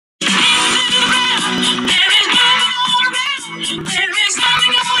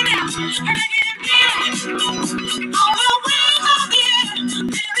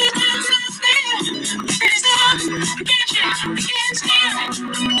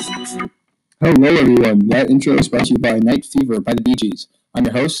Hello, everyone. That intro is brought to you by Night Fever by the Bee Gees. I'm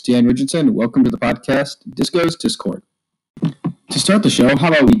your host, Dan Richardson, and welcome to the podcast, Disco's Discord. To start the show, how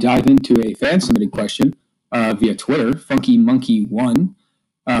about we dive into a fan-submitted question via Twitter. Funky Monkey 1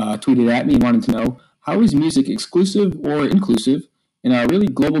 tweeted at me and wanted to know, how is music exclusive or inclusive in a really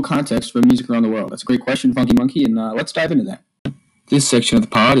global context for music around the world? That's a great question, Funky Monkey, and let's dive into that. This section of the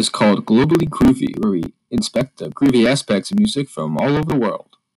pod is called Globally Groovy, where we inspect the groovy aspects of music from all over the world.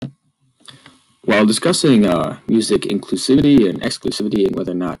 While discussing music inclusivity and exclusivity and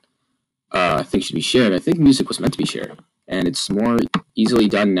whether or not things should be shared, I think music was meant to be shared. And it's more easily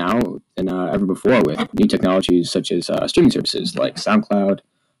done now than ever before with new technologies such as streaming services like SoundCloud,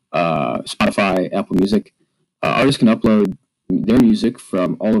 Spotify, Apple Music. Artists can upload their music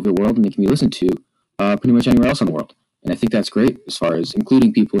from all over the world and it can be listened to pretty much anywhere else in the world. And I think that's great as far as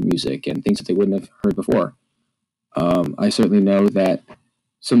including people in music and things that they wouldn't have heard before. I certainly know that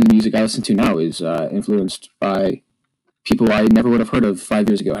some of the music I listen to now is influenced by people I never would have heard of 5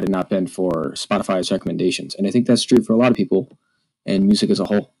 years ago had it not been for Spotify's recommendations. And I think that's true for a lot of people and music as a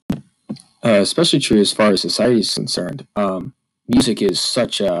whole. Especially true as far as society is concerned. Music is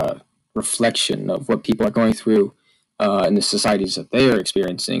such a reflection of what people are going through in the societies that they are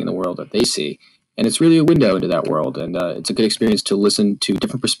experiencing in the world that they see. And it's really a window into that world. And it's a good experience to listen to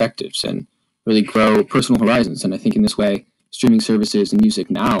different perspectives and really grow personal horizons. And I think in this way, streaming services and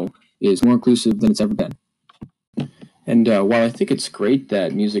music now is more inclusive than it's ever been. And while I think it's great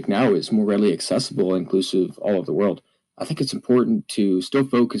that music now is more readily accessible and inclusive all over the world, I think it's important to still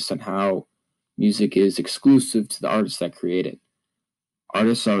focus on how music is exclusive to the artists that create it.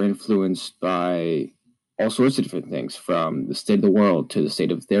 Artists are influenced by all sorts of different things, from the state of the world to the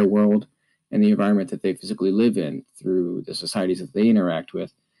state of their world and the environment that they physically live in through the societies that they interact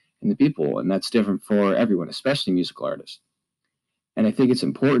with and the people. And that's different for everyone, especially musical artists. And I think it's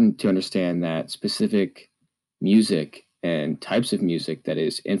important to understand that specific music and types of music that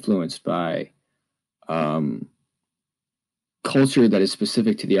is influenced by culture that is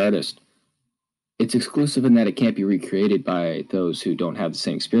specific to the artist, it's exclusive in that it can't be recreated by those who don't have the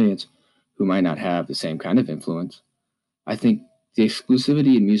same experience, who might not have the same kind of influence. I think the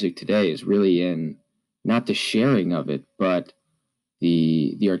exclusivity in music today is really in not the sharing of it, but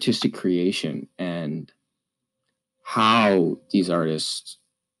the artistic creation and how these artists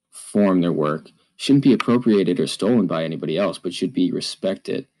form their work shouldn't be appropriated or stolen by anybody else, but should be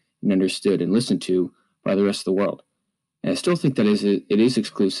respected and understood and listened to by the rest of the world. And I still think that it is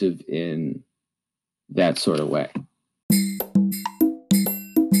exclusive in that sort of way.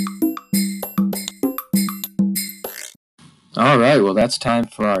 All right, well, that's time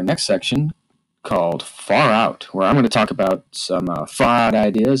for our next section called Far Out, where I'm going to talk about some far out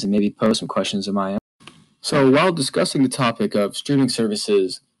ideas and maybe pose some questions of my own. So while discussing the topic of streaming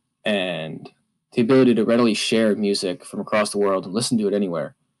services and the ability to readily share music from across the world and listen to it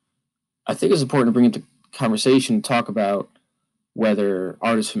anywhere, I think it's important to bring into conversation and talk about whether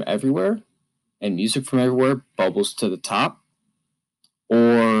artists from everywhere and music from everywhere bubbles to the top,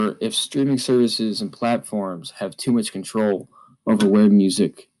 or if streaming services and platforms have too much control over where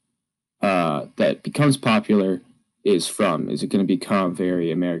music that becomes popular is from. Is it going to become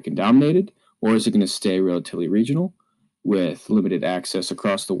very American dominated, or is it going to stay relatively regional with limited access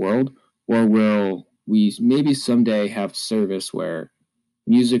across the world? Or will we maybe someday have a service where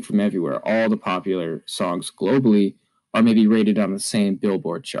music from everywhere, all the popular songs globally, are maybe rated on the same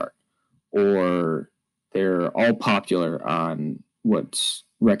Billboard chart, or they're all popular on what's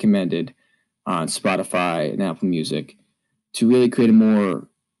recommended on Spotify and Apple Music, to really create a more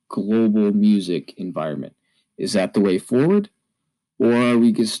global music environment? Is that the way forward? Or are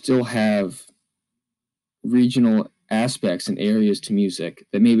we going to still have regional aspects and areas to music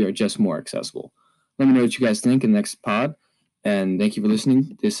that maybe are just more accessible? Let me know what you guys think in the next pod. And thank you for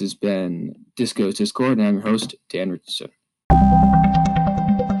listening. This has been Disco's Discord, and I'm your host, Dan Richardson.